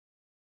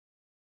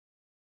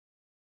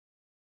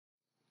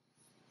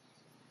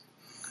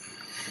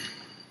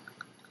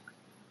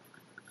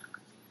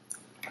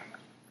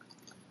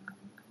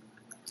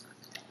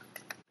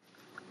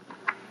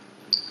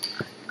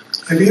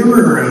Have you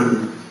ever,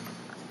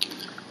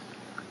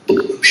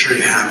 I'm sure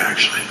you have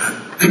actually, but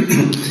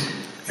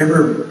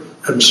ever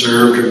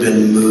observed or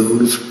been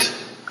moved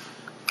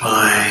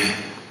by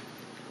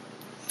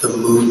the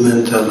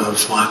movement of a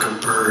flock of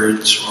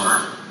birds or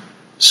a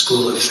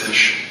school of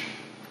fish?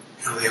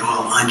 You know, they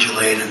all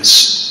undulate and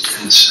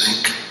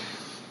sync.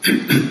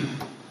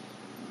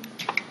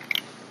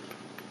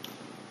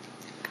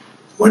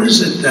 What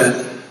is it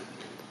that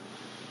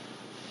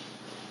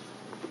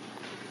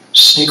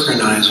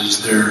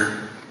synchronizes their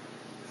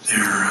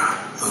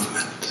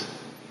movement?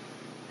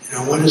 You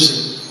know, what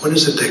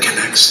is it that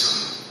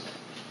connects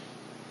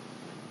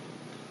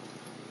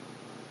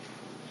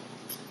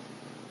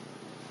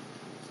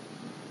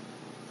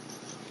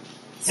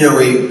them? You know,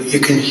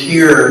 you can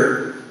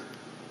hear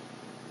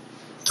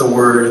the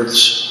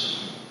words,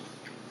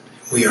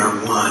 "We are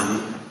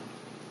one,"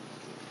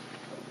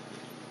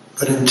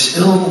 but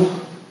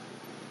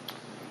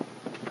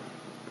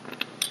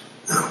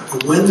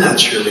but when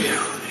that's your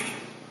reality,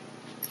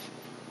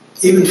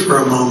 even for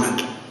a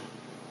moment,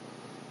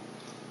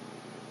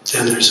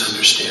 then there's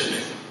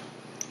understanding.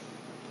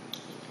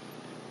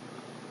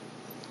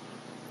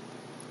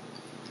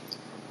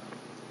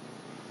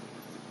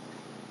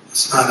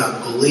 It's not a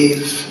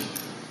belief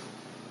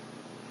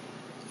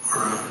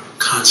or a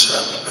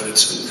concept, but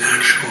it's an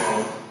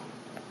actual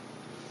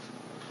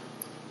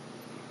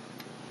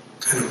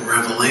kind of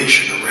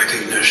revelation, a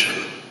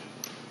recognition.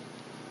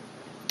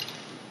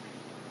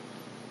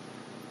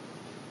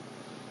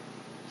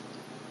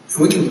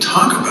 And we can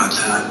talk about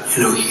that,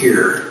 you know,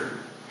 here,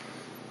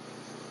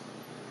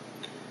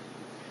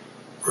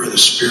 where the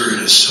spirit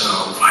is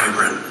so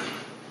vibrant,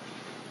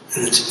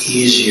 and it's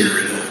easier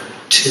to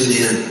tune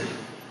in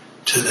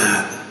to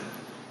that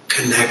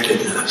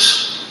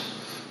connectedness.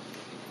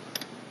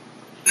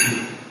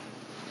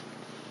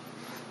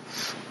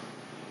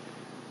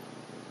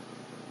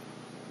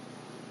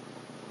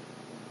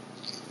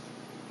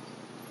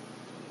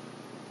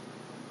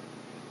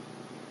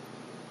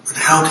 But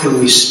how can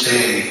we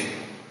stay,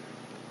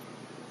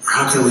 or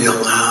how can we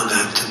allow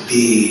that to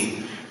be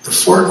the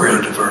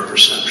foreground of our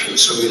perception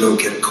so we don't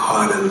get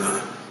caught in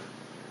the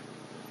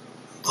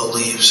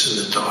beliefs and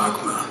the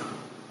dogma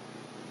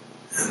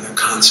and the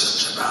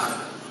concepts about it?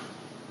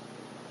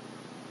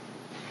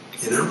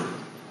 You know?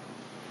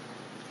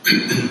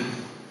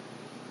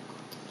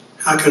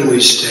 How can we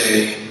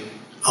stay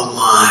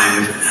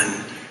alive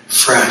and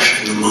fresh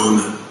in the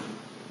moment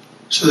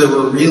so that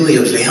we're really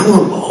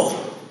available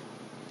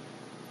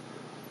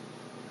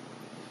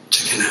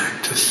to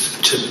connect,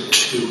 to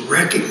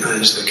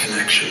recognize the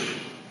connection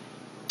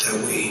that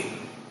we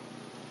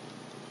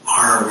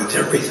are with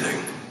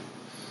everything?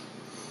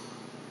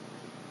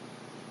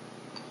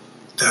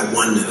 That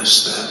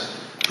oneness, that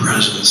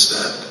presence,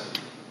 that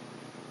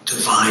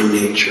divine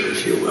nature,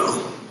 if you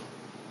will.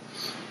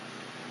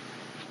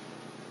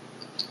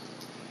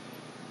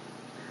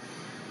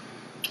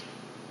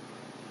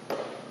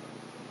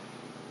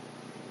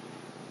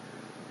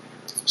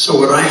 So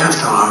what I have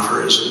to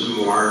offer isn't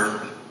more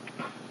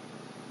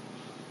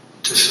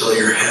to fill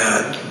your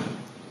head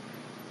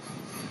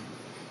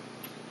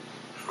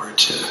or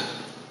to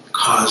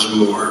cause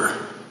more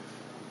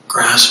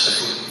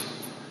grasping,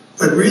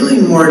 but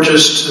really more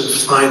just to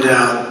find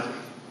out,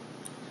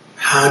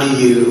 how do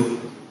you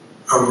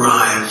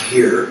arrive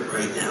here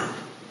right now?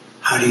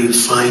 How do you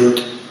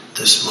find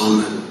this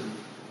moment?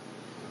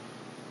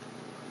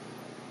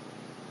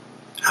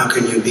 How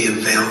can you be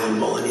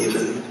available and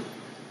even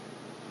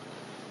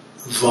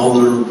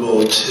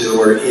vulnerable to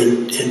or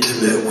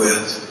intimate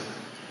with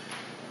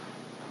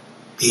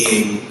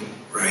being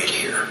right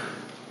here?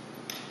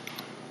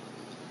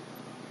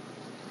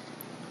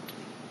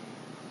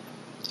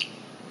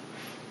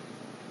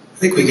 I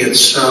think we get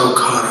so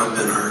caught up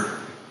in our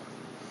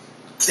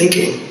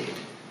thinking,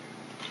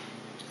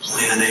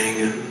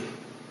 planning, and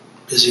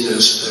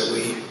busyness that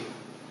we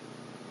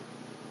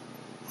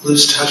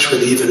lose touch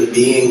with even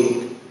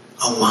being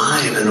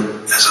alive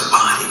as a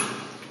body.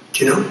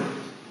 Do you know?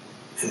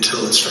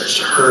 Until it starts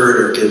to hurt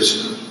or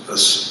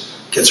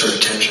gets our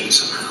attention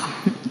somehow.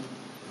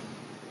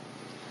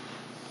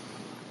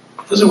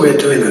 There's a way of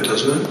doing that,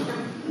 doesn't it?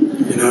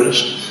 You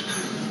noticed?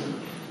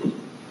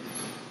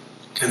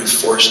 Kind of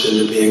forced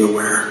into being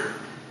aware.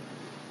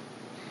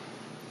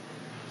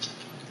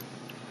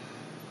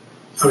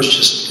 I was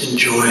just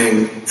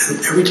enjoying,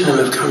 and every time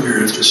I've come here I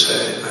have to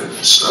say,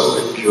 I so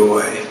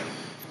enjoy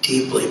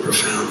deeply,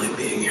 profoundly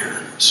being here.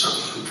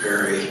 Something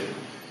very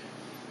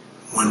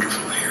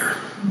wonderful here.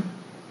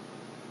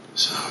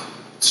 So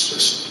it's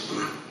just,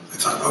 I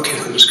thought, okay,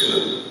 I'm just going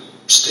to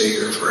stay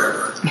here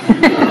forever.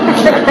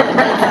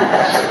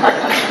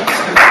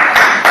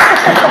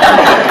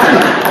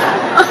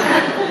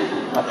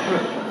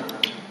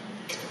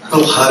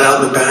 Little hut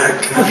out in the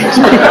back.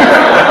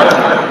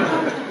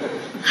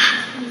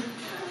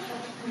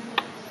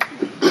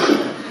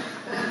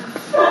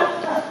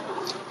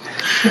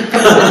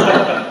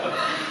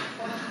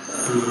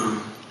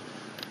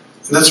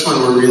 And that's when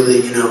we're really,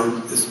 you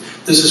know,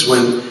 this is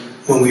when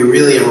we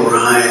really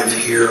arrive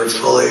here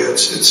fully.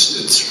 It's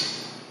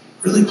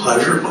really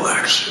pleasurable,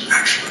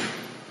 actually.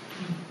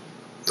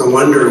 No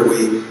wonder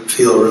we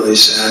feel really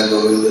sad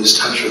when we lose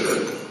touch with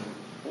it.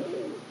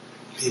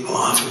 People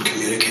often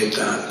communicate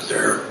that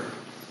they're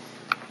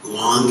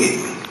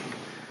longing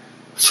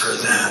for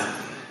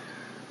that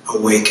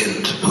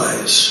awakened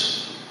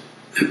place.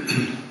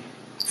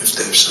 If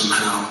they've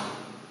somehow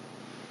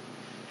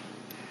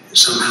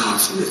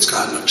it's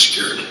gotten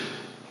obscured.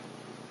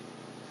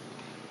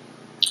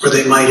 Or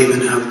they might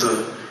even have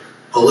the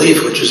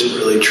belief, which isn't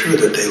really true,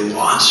 that they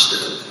lost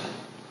it.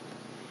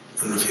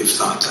 I don't know if you've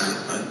thought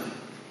that, but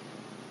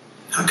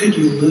how could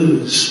you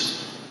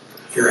lose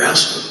your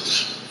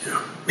essence?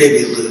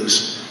 Maybe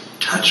lose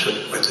touch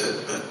with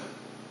it, but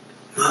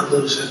not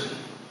lose it.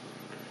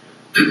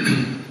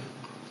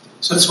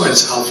 So that's why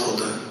it's helpful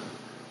to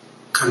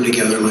come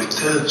together like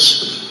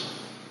this,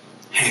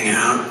 and hang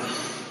out,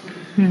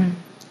 and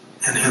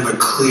have a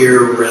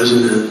clear,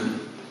 resonant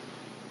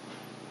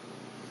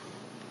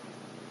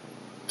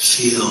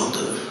field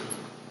of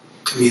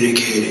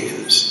communicating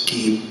in this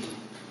deep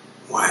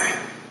way.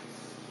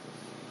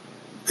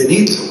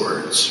 Beneath the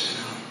words,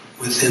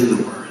 within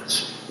the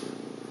words.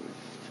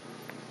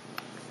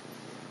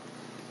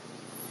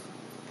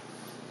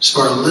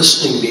 So our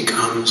listening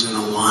becomes an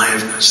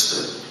aliveness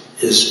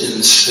that is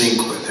in sync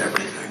with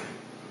everything.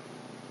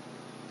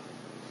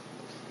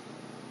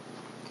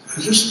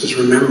 I just was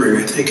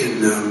remembering, I think I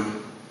don't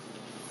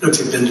know if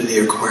you've been to the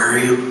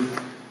aquarium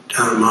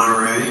down in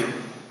Monterey.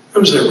 I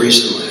was there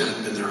recently, I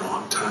hadn't been there a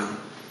long time.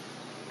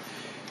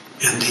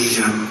 And the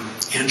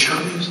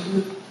anchovies,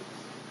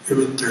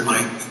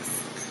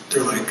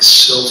 they're like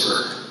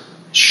silver,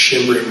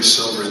 shimmering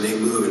silver, and they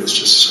move, and it's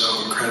just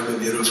so incredibly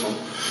beautiful.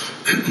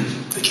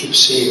 I keep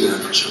seeing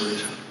that for some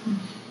reason.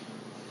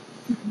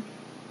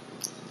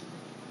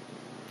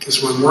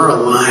 Because when we're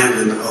alive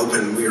and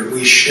open,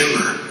 we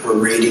shimmer. We're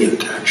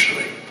radiant,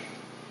 actually.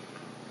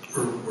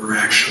 We're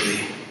actually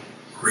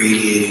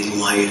radiating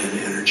light and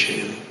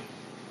energy.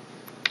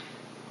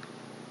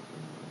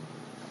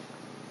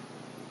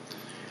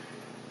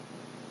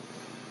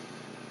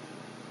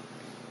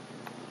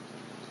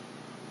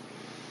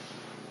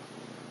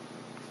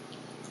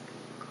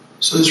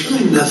 So there's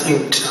really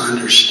nothing to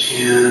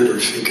understand or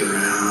figure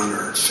out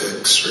or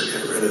fix or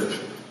get rid of.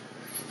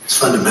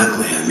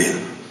 Fundamentally,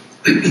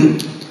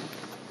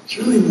 it's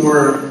really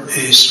more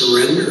a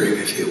surrendering,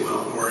 if you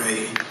will, or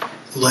a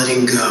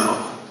letting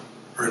go,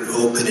 or an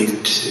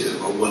opening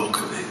to, a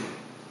welcoming.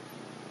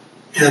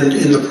 And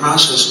in the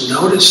process,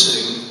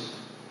 noticing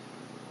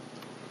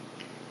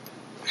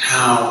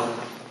how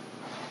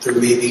there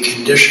may be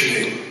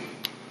conditioning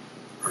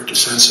or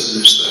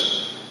defensiveness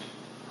that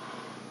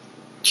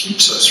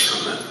keeps us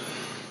from it,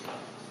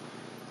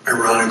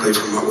 ironically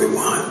from what we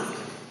want.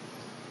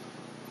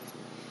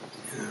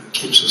 It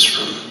keeps us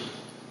from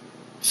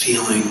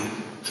feeling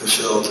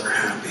fulfilled or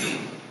happy.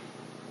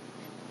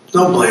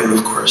 No blame,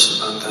 of course,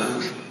 about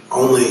that.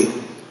 Only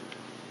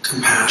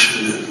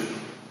compassion and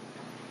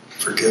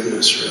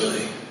forgiveness,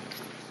 really,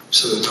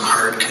 so that the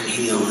heart can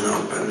heal and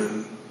open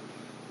and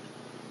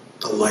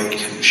the light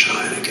can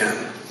shine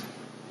again.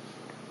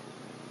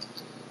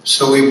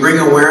 So we bring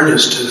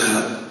awareness to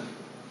that,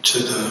 to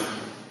the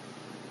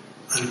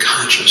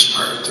unconscious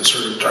part, the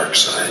sort of dark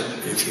side,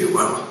 if you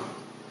will,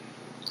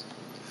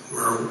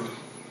 where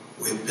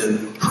we've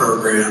been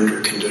programmed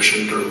or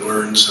conditioned or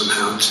learned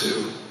somehow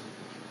to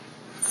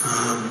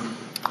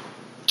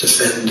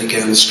defend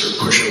against or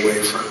push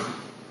away from,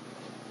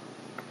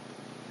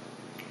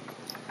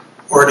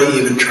 or to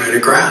even try to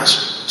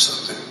grasp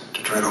something,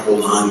 to try to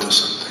hold on to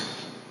something.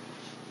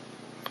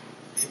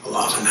 People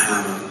often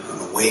have an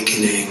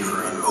awakening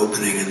or an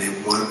opening, and they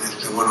want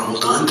to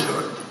hold on to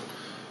it.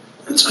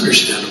 That's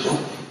understandable,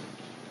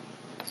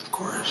 of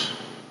course.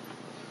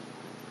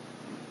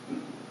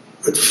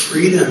 But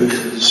freedom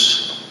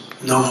is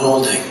no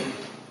holding.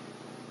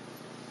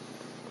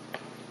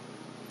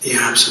 The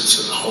absence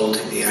of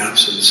holding, the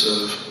absence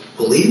of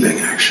believing,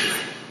 actually.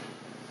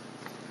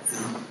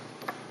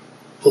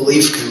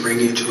 Belief can bring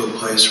you to a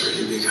place where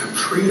you become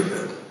free of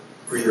it,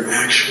 where you're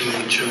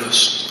actually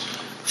just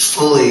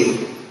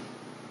fully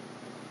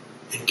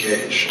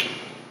engaged,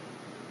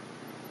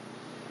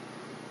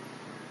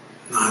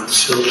 not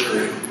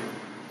filtering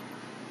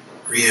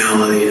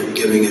reality and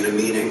giving it a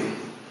meaning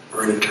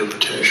or an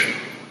interpretation.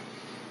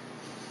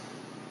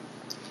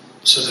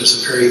 So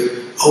there's a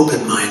very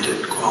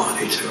open-minded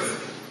quality to it.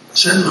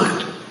 Zen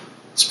mind,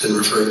 it's been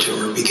referred to,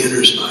 or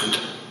beginner's mind.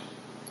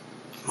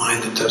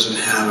 Mind that doesn't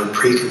have a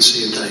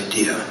preconceived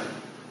idea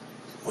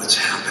what's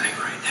happening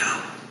right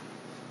now.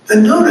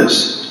 And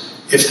notice,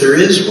 if there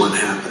is one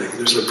happening,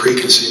 there's a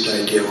preconceived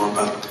idea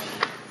about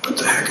what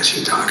the heck is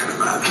he talking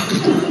about?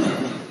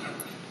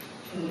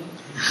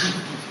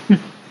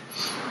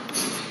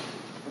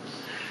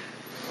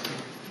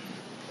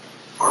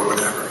 Or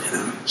whatever,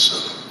 so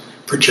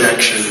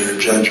projection or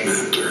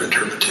judgment or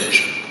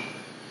interpretation.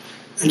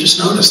 And just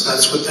notice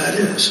that's what that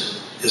is.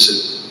 Is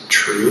it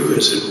true?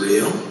 Is it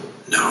real?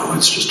 No,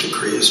 it's just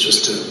it's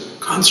just a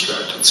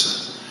construct. It's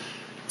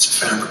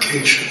a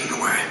fabrication in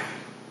a way.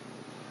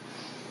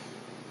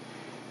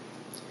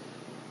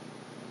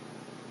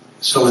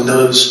 So when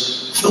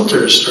those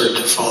filters start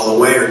to fall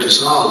away or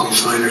dissolve, we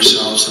find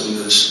ourselves in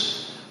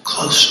this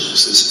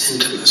closeness, this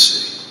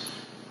intimacy.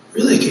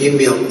 Really, it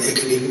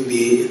can even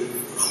be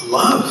a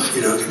love.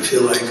 It can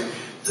feel like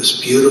this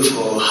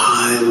beautiful,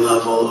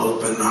 high-level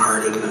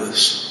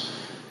open-heartedness.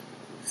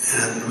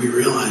 And we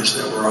realize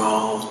that we're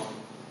all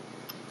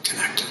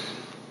connected.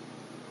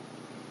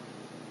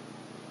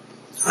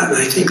 And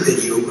I think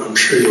that I'm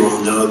sure you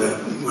all know that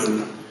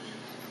when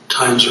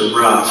times are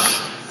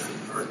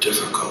rough or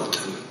difficult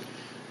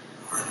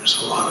or there's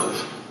a lot of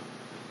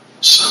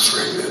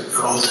suffering, that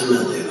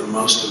ultimately the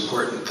most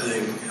important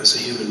thing as a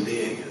human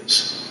being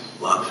is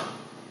love.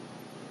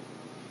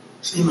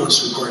 It's the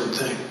most important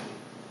thing.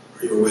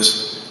 Or you're with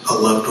a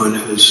loved one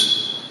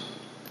who's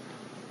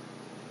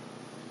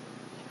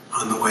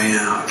on the way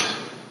out.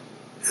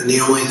 And the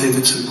only thing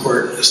that's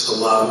important is the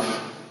love,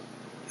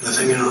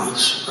 nothing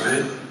else,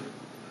 right?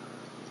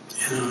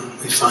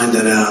 We find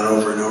that out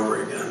over and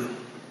over again.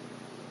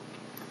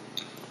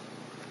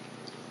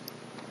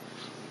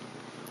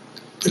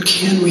 But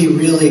do we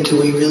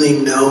really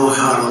know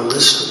how to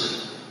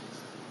listen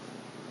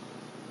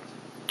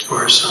to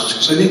ourselves?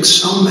 Because I think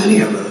so many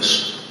of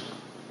us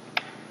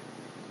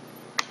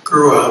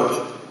grew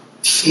up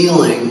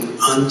feeling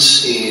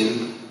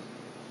unseen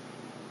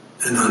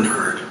and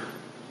unheard.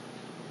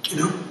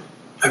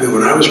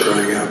 When I was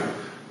growing up,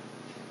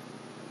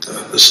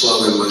 the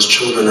slogan was,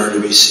 children are to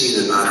be seen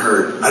and not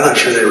heard. I'm not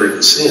sure they were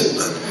even seen,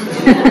 but...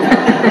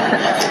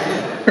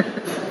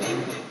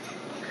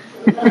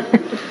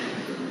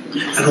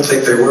 I don't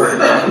think they were.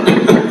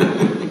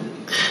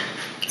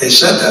 They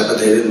said that, but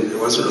they didn't. It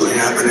wasn't really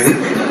happening.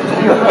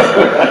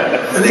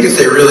 I think if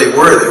they really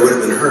were, they would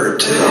have been heard,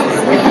 too.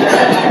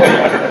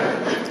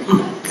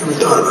 Haven't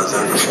thought about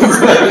that before.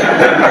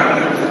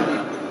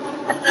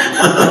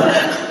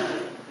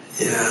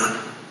 Yeah.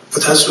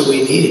 But that's what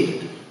we need.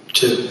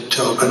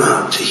 To open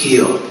up, to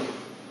heal.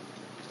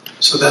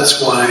 So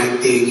that's why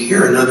being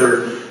here,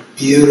 another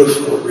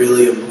beautiful,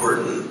 really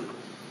important,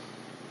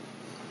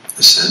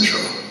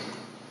 essential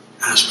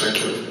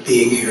aspect of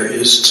being here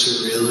is to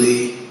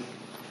really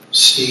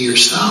see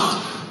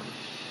yourself,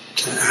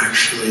 to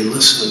actually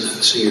listen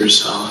and see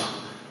yourself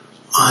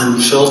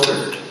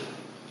unfiltered,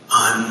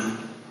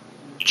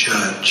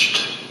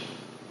 unjudged,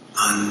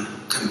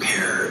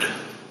 uncompared,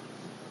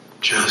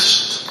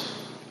 just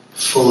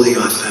fully,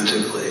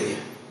 authentically,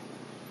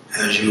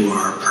 as you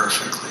are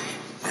perfectly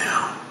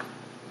now.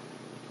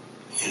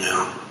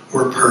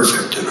 We're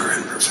perfect in our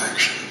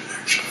imperfection,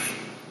 actually.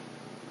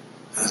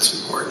 That's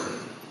important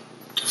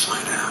to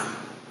find out.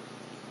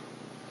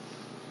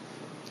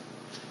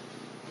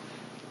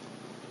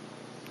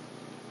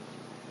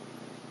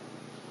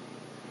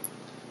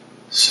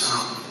 So,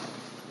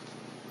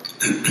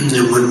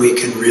 and when we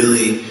can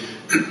really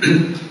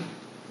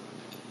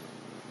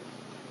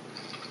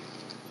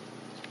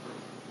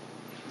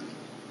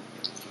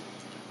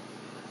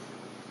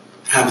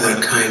have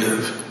that kind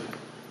of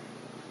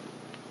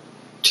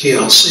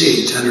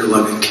TLC, tender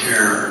loving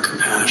care, or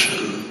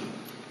compassion,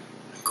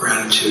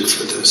 gratitude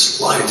for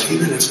this life,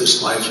 even if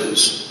this life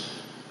is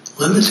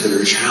limited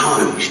or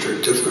challenged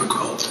or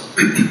difficult.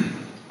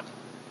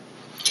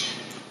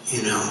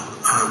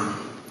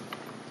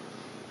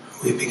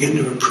 We begin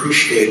to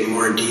appreciate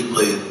more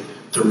deeply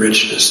the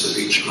richness of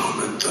each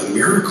moment, the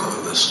miracle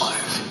of this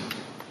life.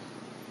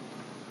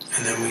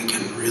 And then we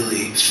can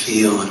really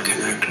feel and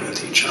connect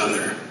with each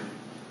other.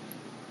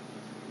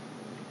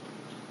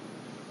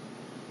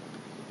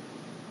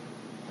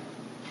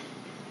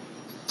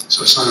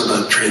 So it's not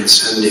about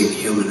transcending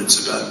human,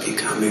 it's about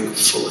becoming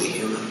fully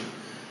human.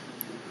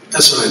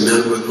 That's what I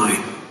meant with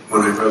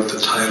when I wrote the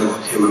title,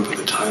 came up with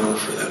the title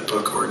for that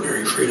book,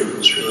 Ordinary Freedom. It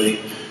was really,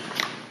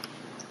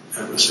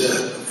 that was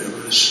it.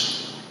 It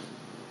was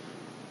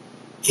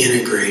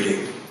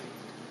integrating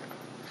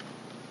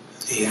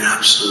the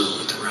absolute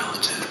with the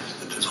relative,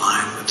 the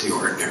divine with the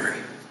ordinary.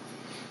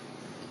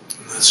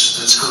 And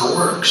that's how it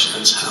works.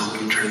 That's how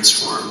we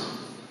transform.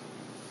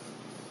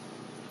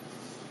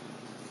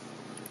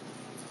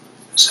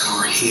 That's how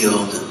we're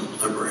healed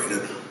and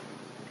liberated.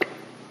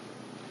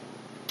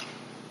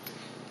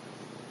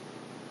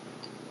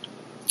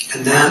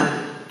 And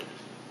that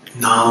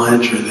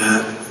knowledge or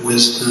that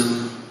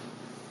wisdom,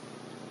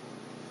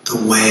 the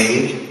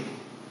way,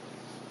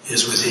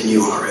 is within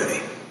you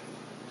already.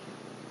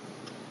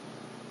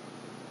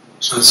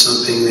 So it's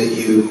something that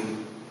you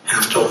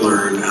have to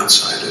learn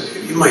outside of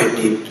you. It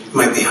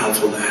might be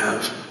helpful to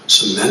have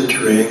some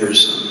mentoring or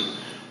some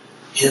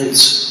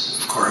hints,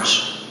 of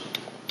course,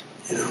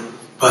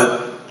 but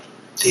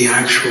the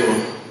actual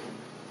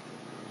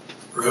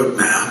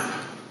roadmap,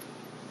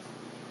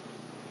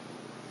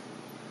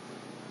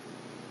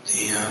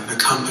 the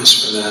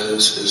compass for that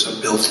is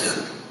a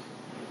built-in.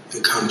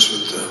 It comes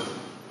with the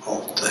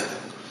whole thing.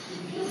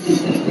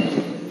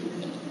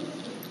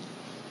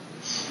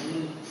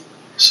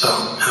 So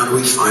how do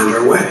we find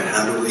our way?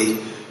 How do we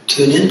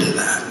tune into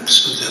that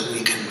so that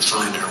we can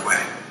find our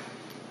way?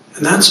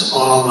 And that's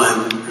all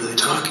I'm really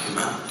talking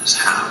about, is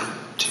how to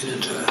tune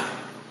into that.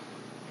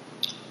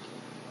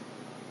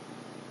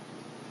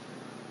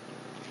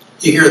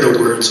 You hear the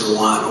words a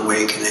lot,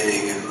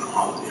 awakening and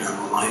all,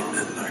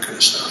 enlightenment and that kind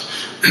of stuff.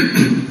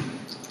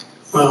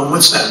 Well,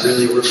 what's that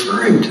really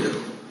referring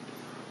to?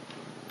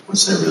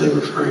 What's that really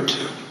referring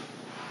to?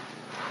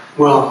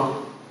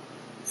 Well,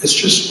 it's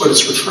just, what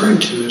it's referring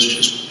to is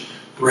just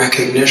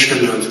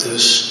recognition of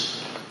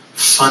this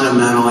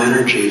fundamental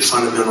energy,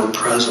 fundamental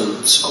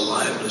presence,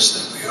 aliveness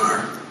that we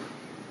are.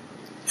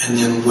 And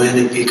then when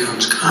it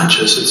becomes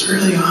conscious, it's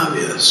really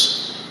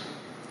obvious.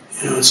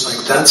 It's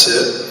like, that's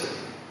it.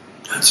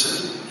 That's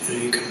it.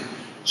 You can,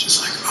 it's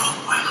just like, oh,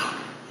 wow.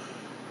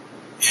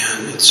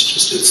 And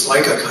it's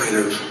like a kind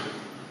of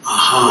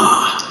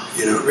aha.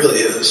 It really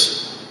is.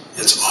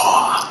 It's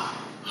awe.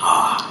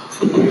 Ha.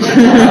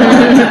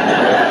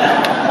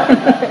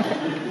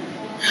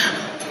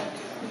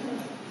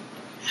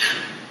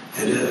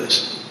 It is.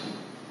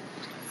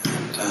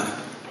 And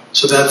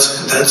so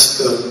that's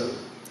the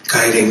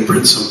guiding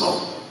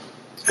principle.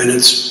 And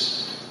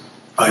it's,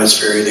 by its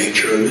very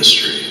nature, a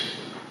mystery.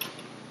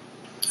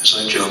 As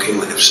I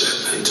jokingly have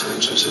said many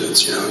times, I said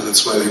it's,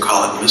 that's why they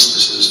call it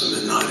mysticism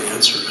and not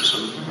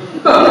answerism.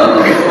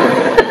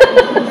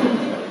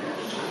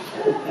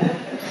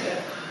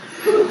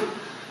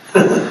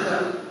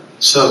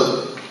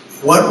 So,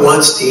 what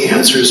wants the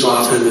answers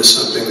often is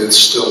something that's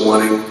still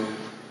wanting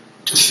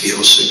to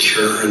feel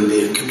secure and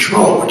be in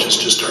control, which is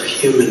just our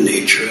human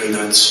nature, and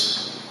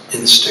that's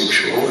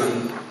instinctual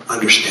and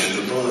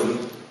understandable and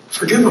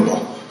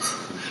forgivable,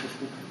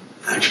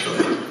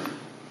 actually.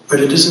 But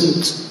it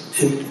isn't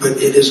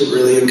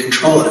really in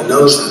control, and it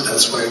knows that.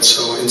 That's why it's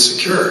so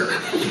insecure.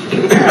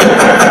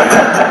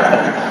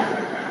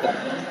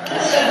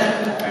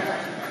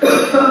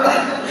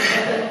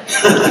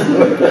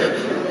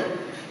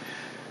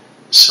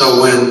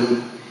 So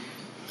when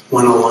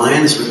one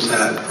aligns with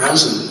that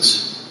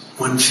presence,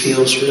 one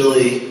feels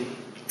really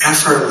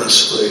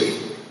effortlessly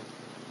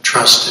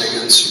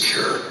trusting and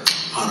secure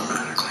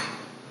automatically.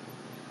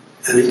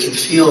 And it can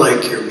feel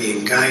like you're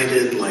being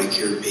guided, like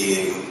you're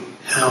being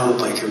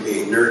held, like you're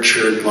being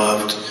nurtured,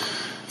 loved,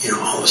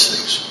 all those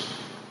things.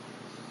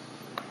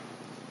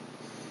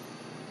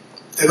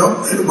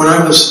 When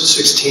I was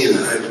 16, I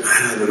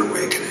had an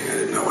awakening. I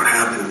didn't know what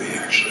happened to me,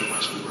 actually. I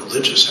wasn't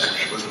religious,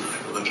 actually. I wasn't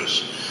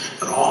religious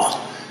at all.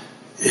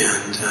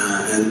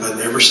 But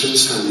ever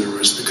since then, there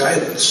was the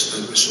guidance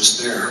that was just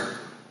there.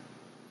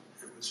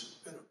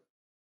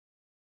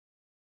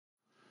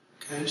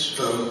 Okay,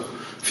 so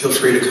feel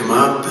free to come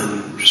up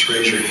and just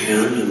raise your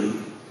hand,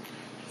 and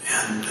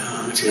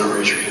if you don't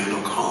raise your hand,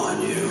 I'll call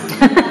on you.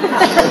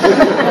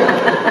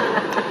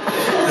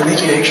 That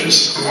make you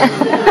anxious?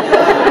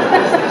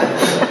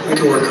 We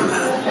can work on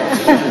that.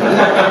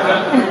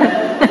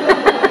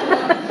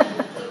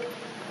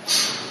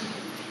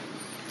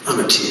 I'm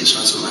a tease,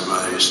 that's what my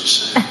mother used to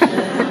say.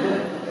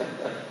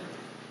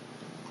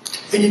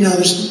 And I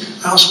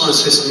also want to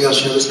say something else.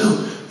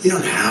 You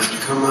don't have to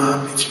come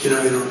up. You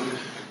don't.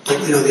 But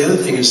the other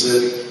thing is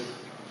that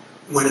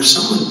if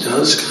someone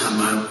does come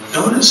up,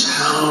 notice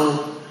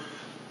how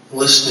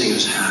listening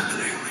is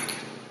happening. Like,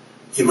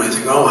 you might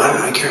think, oh,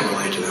 I can't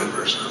relate to that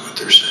person, what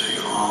they're saying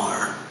at all,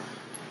 or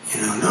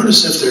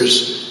notice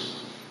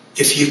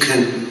if you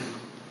can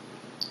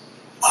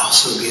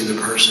also be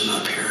the person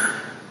up here.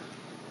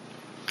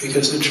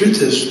 Because the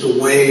truth is,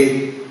 the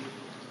way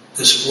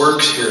this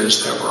works here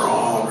is that we're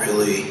all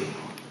really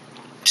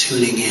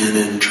tuning in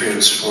and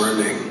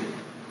transforming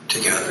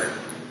together.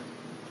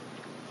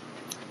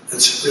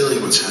 That's really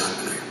what's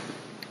happening.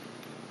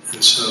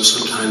 And so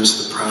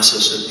sometimes the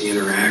process of the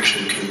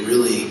interaction can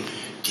really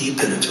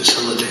deepen and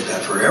facilitate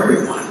that for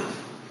everyone,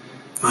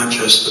 not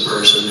just the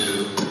person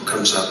who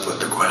comes up with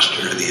the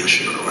question or the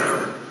issue or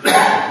whatever.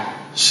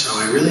 So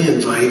I really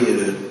invite you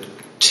to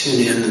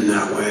tune in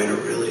that way, to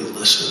really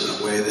listen in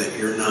a way that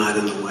you're not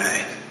in the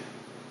way.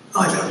 I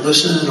like that.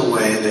 Listen in a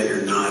way that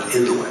you're not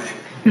in the way.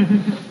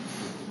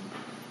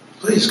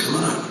 Please, come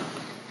on up.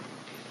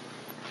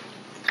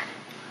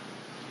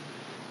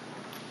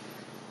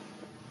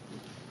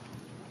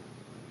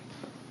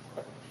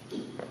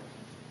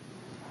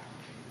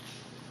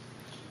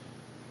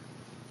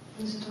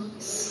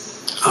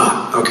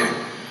 Okay.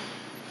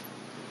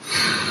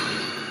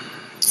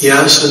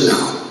 Yes and no.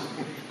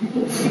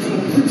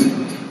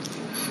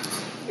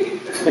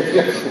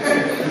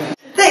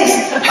 Thanks.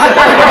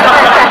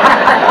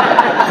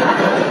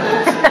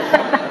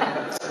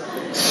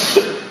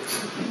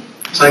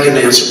 So I can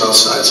answer both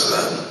sides of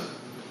that.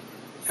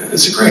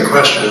 It's a great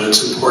question, and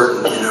it's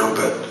important,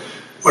 but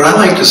what I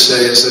like to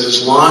say is that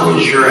as long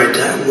as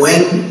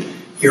when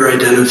you're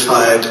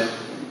identified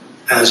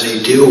as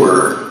a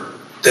doer,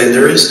 then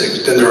there are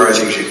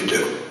things you can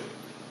do.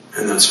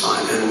 And that's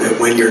fine. And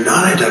when you're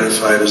not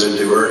identified as a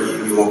doer,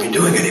 you won't be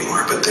doing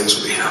anymore, but things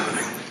will be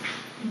happening.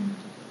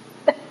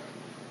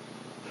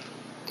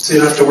 So you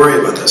don't have to worry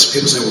about this.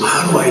 People say, well,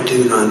 how do I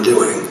do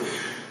non-doing?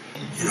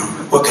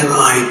 What can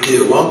I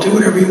do? Well, do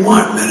whatever you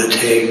want.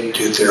 Meditate,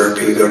 do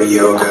therapy, go to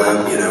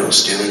yoga,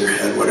 stand on your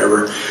head,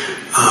 whatever.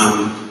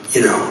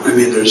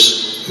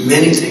 There's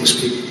many things,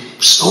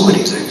 so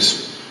many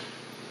things.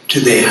 Do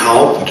they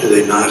help? Do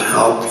they not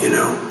help?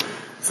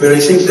 I mean, I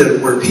think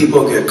that where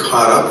people get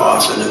caught up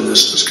often in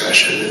this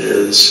discussion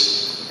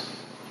is,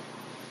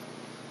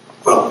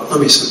 well, let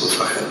me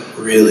simplify it,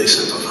 really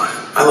simplify it.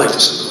 I like to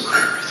simplify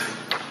everything.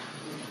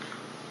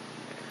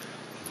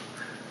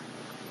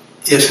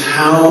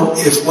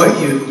 If what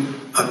you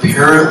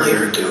apparently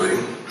are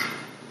doing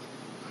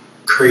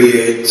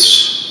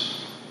creates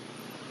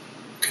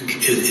a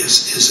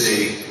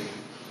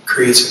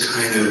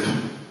kind of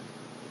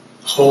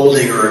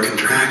holding or a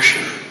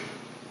contraction,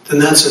 then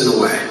that's in the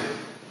way.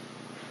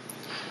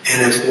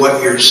 And if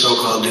what you're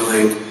so-called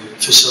doing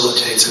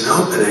facilitates an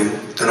opening,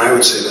 then I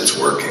would say that's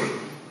working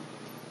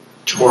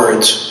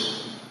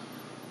towards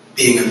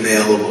being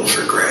available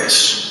for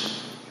grace.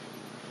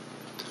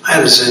 I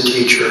had a Zen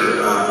teacher,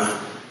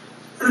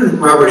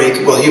 Robert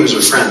Aiken, well, he was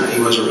a friend. He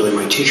wasn't really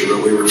my teacher,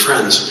 but we were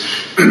friends.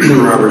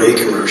 Robert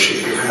Aiken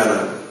Roshi, who had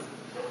a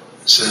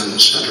Zen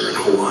center in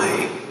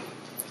Hawaii.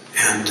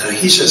 And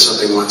he said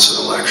something once in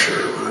a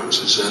lecture when I was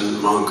a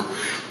Zen monk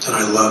that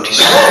I loved. He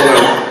said,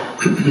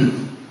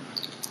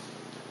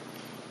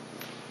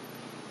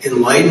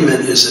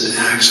 enlightenment is an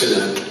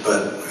accident,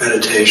 but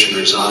meditation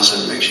or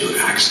Zazen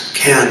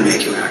can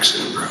make you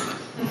accident prone.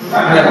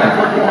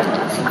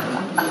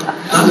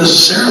 Not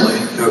necessarily,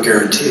 no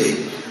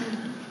guarantee.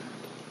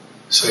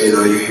 So,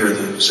 you hear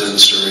the Zen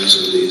stories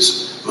of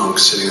these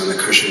monks sitting on the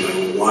cushion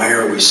going, why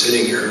are we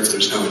sitting here if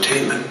there's no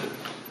attainment?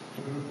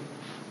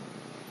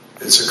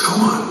 It's a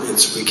koan.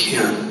 We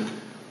can't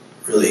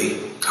really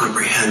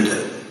comprehend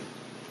it.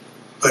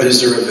 But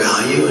is there a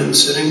value in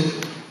sitting?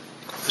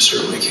 There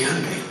certainly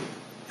can be.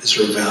 Is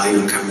there a value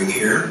in coming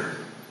here?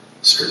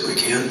 Certainly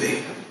can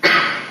be.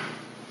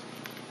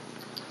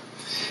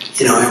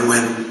 And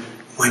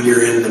when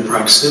you're in the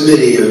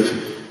proximity of,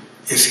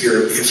 if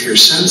you're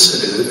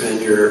sensitive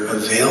and you're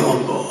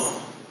available,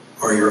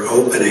 or you're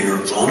opening or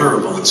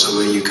vulnerable in some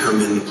way, you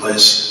come in a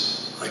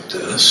place like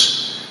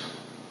this,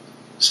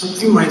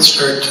 something might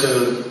start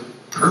to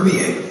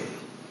permeate,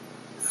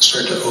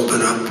 start to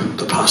open up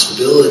the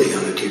possibility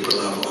on a deeper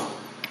level.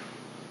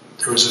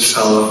 There was a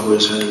fellow who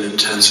was in an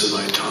intensive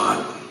I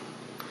taught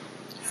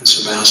in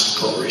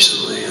Sebastopol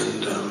recently,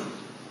 and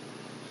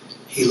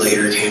he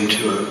later came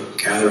to a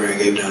gathering I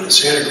gave down in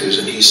Santa Cruz,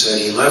 and he said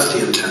he left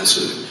the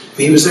intensive. I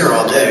mean, he was there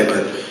all day,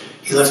 but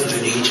he left it,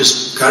 and he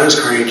just got in his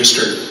car and he just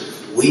started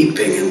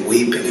weeping and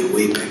weeping and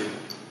weeping.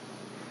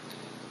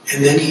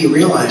 And then he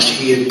realized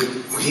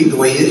the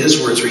way his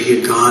words were, he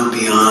had gone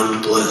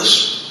beyond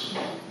bliss.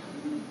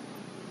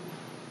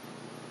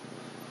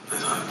 I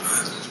thought,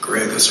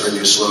 great, that's our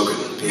new slogan,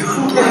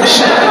 beyond bliss.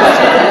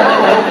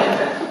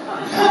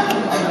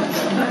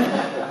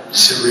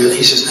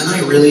 He says, then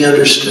I really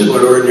understood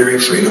what ordinary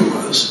freedom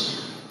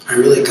was. I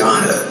really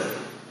got it.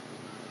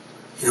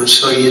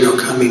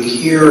 Coming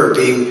here or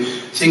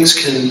things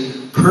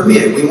can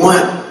permeate. We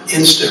want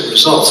instant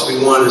results. We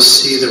want to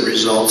see the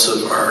results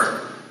of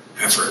our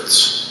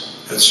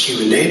efforts. That's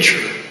human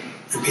nature.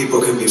 And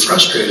people can be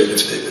frustrated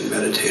if they've been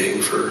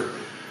meditating for,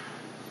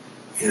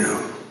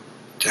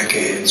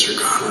 decades or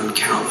gone on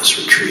countless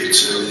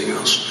retreats and everything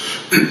else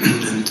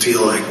and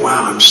feel like,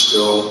 wow, I'm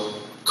still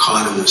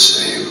caught in the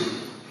same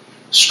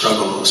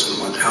struggles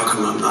and how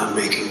come I'm not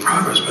making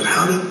progress? But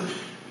how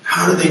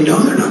do they know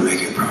they're not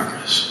making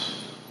progress?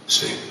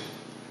 See?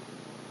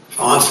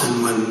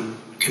 Often when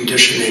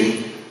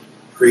conditioning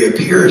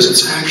reappears,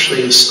 it's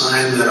actually a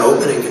sign that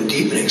opening and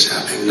deepening is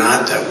happening,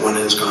 not that one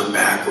has gone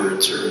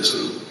backwards or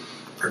isn't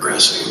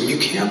progressing. I mean, you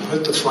can't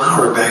put the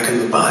flower back in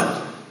the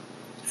bud.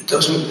 It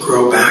doesn't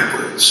grow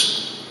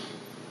backwards.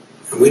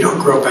 And we don't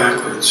grow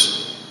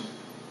backwards.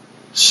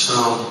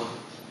 So,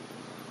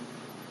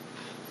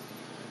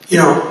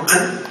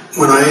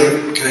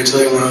 can I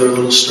tell you one other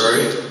little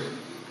story?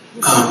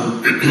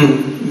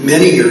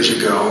 Many years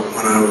ago,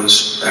 when I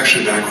was,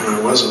 actually back when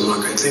I was a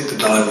monk, I think the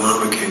Dalai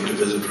Lama came to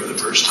visit for the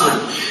first time.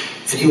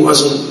 And he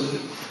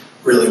wasn't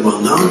really well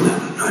known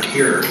then, not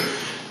here.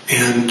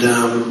 And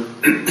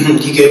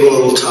he gave a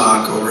little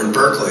talk over in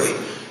Berkeley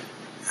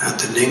at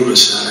the Nyingma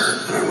Center.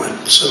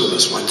 And some of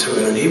us went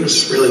to it, and he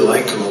really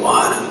liked him a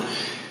lot. And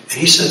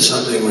he said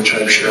something which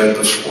I've shared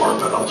before,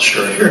 but I'll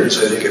share it here because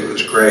I think it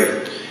was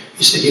great.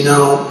 He said,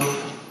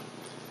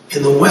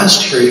 in the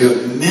West here, you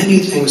have many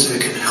things that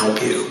can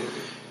help you.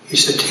 He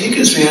said, take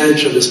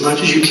advantage of as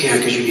much as you can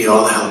because you need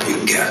all the help you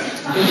can get.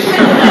 And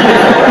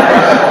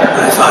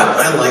I thought,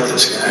 I like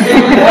this guy.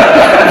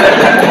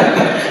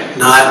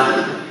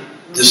 Not,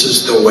 this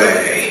is the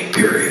way,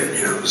 period,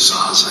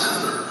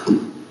 Zazen or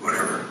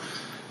whatever.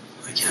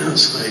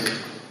 It's like,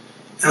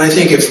 and I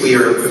think I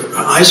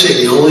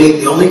say the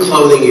only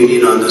clothing you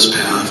need on this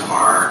path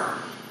are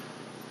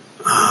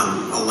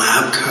a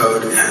lab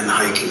coat and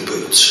hiking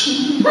boots.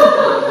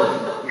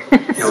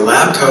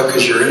 Lab coat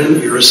because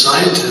you're a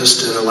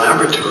scientist in a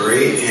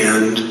laboratory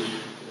and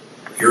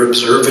you're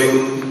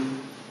observing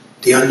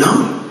the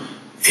unknown,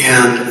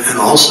 and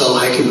also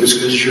hiking boots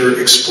because you're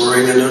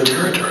exploring unknown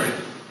territory.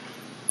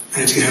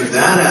 And if you have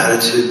that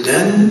attitude,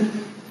 then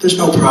there's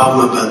no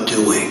problem about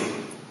doing.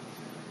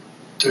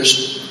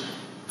 There's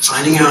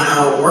finding out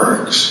how it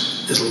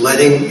works, is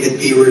letting it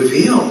be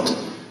revealed.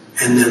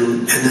 And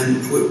then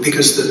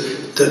because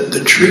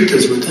the truth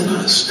is within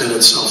us and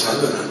it's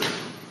self-evident.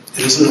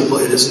 It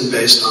isn't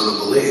based on a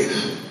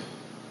belief.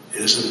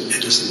 It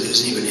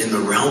isn't even in the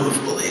realm of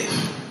belief.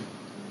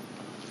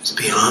 It's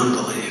beyond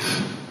belief,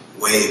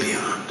 way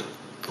beyond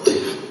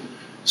belief.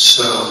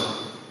 So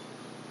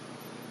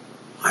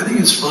I think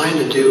it's fine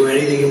to do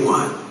anything you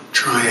want,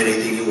 try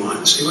anything you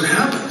want, see what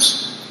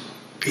happens.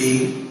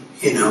 Be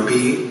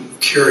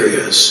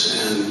curious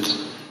and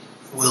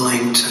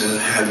willing to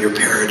have your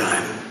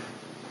paradigm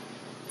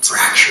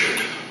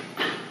fractured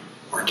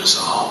or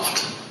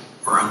dissolved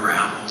or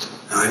unraveled.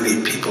 And I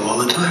meet people all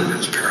the time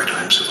whose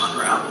paradigms have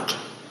unraveled.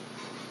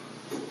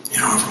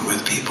 If I'm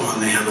with people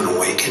and they have an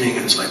awakening,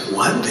 and it's like,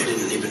 what? They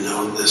didn't even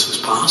know this was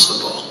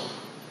possible.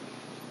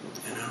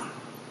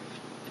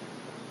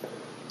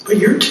 But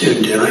you're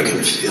tuned in, I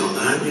can feel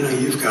that.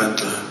 You've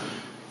got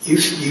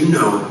you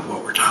know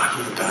what we're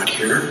talking about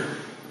here.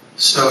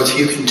 So if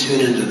you can tune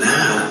into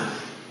that,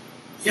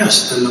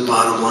 yes, then the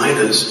bottom line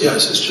is,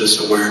 yes, it's just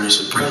awareness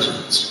of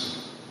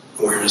presence.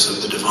 Awareness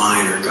of the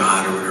divine or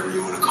God or whatever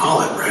you want to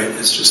call it, right?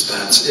 It's just,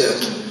 that's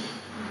it.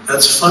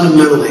 That's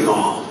fundamentally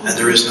all, and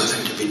there is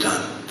nothing to be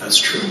done. That's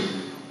true.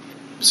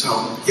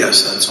 So,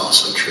 yes, that's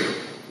also true.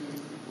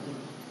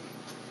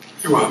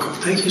 You're welcome.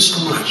 Thank you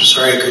so much.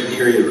 Sorry I couldn't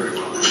hear you very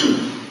well.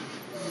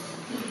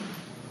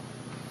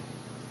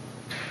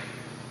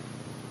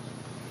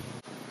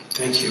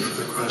 Thank you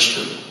for the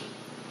question.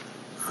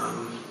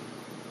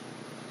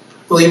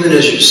 Well, even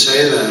as you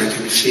say that, I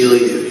can feel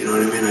you. You know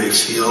what I mean? I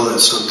feel that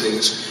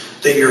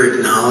that you're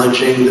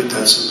acknowledging that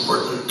that's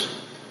important.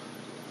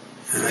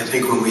 And I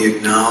think when we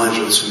acknowledge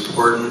what's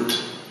important,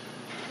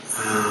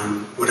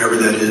 whatever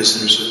that is,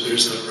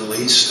 there's a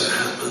release that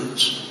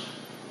happens,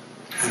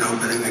 an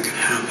opening that can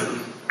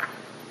happen.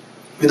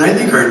 I mean, I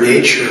think our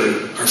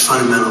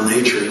fundamental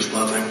nature is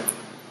loving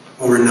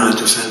when we're not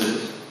defended,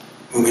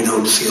 when we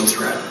don't feel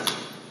threatened,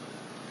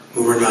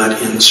 when we're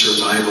not in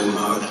survival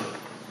mode.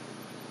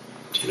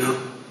 Do you know?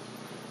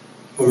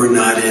 When we're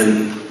not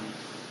in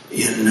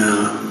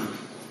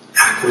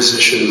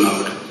acquisition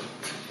mode,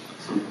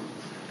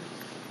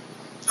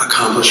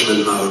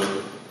 accomplishment mode,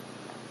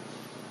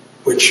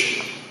 which,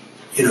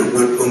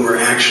 when we're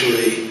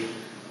actually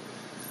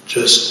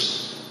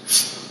just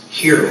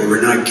here, when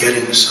we're not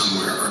getting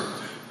somewhere or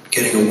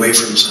getting away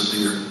from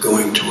something or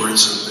going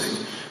towards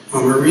something,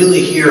 when we're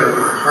really here,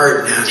 our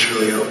heart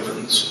naturally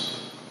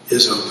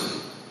is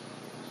open.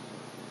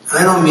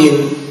 I don't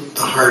mean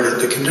the heart,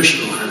 the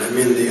conditional heart, I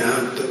mean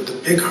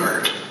the big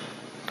heart.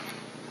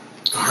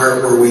 The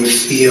heart where we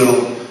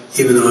feel,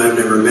 even though I've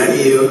never met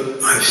you,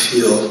 I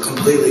feel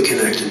completely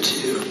connected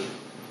to you.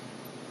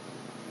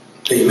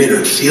 Now, you may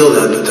not feel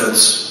that, but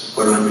that's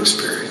what I'm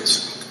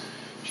experiencing.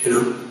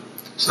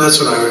 So that's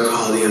what I would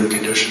call the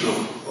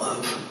unconditional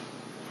love.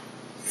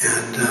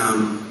 And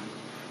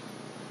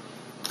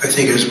I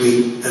think as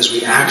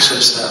we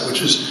access that,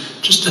 which is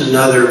just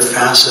another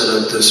facet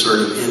of the sort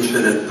of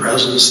infinite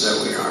presence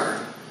that we are,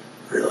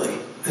 really,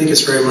 I think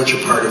it's very much a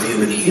part of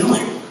human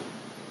healing.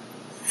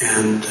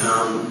 And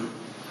I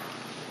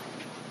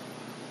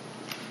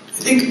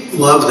think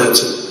love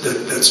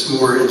that's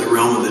more in the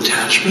realm of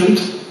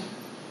attachment,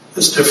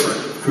 that's different.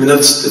 I mean,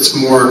 that's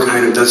more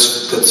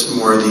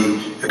the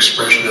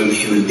expression of the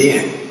human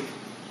being.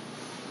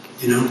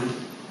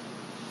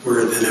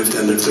 Where then if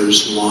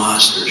there's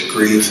loss, there's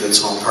grief,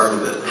 that's all part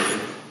of it, right?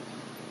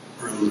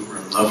 We're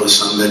in love with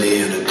somebody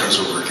and it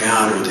doesn't work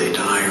out, or they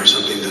die or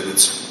something, then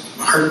it's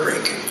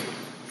heartbreaking.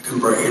 It can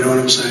break, you know what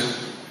I'm saying?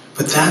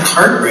 But that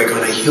heartbreak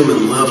on a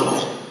human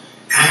level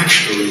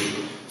actually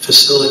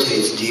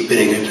facilitates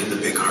deepening into the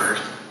big heart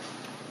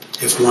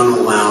if one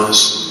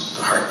allows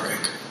the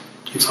heartbreak.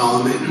 Do you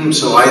follow me?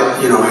 So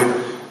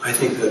I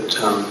think that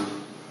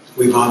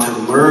we've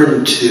often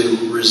learned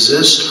to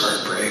resist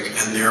heartbreak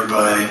and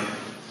thereby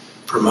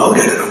promote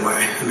it in a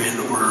way. I mean,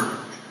 or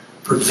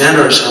prevent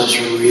ourselves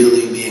from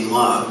really being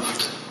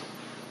loved.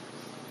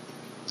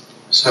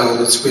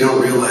 So we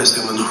don't realize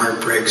that when the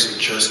heart breaks, it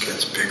just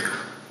gets bigger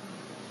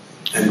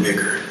and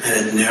bigger,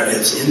 and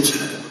it's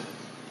infinite.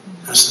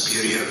 That's the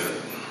beauty of it.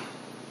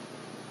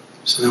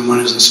 So then one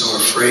isn't so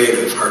afraid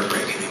of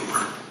heartbreak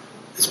anymore.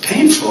 It's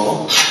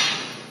painful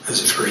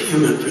as if for a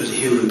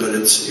human, but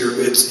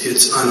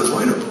it's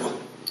unavoidable.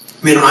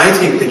 I mean, I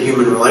think that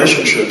human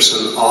relationships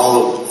and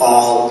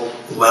all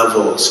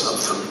levels of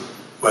them,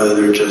 whether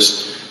they're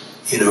just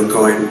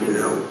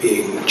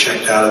being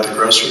checked out at the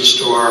grocery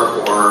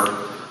store, or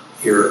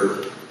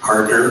your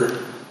partner,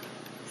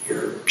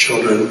 your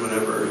children,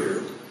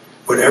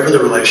 whatever the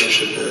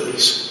relationship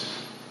is,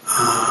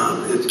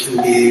 it can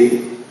be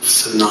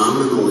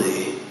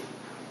phenomenally,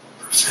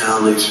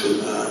 profoundly,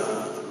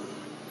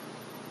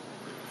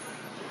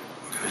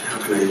 how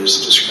can I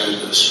just describe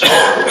this?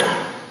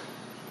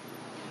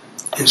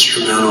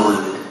 Instrumental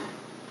in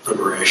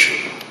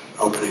liberation,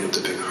 opening of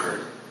the big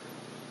heart.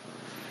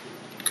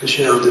 Because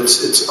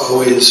there's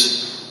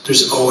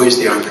always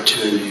the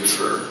opportunity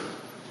for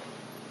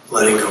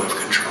letting go of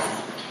control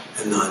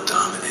and not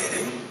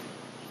dominating.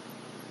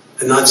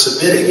 And not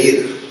submitting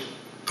either,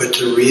 but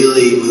to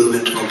really move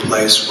into a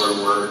place where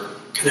we're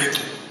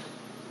connected.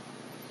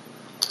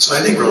 So I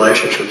think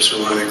relationships are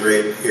one of the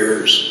great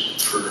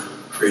years for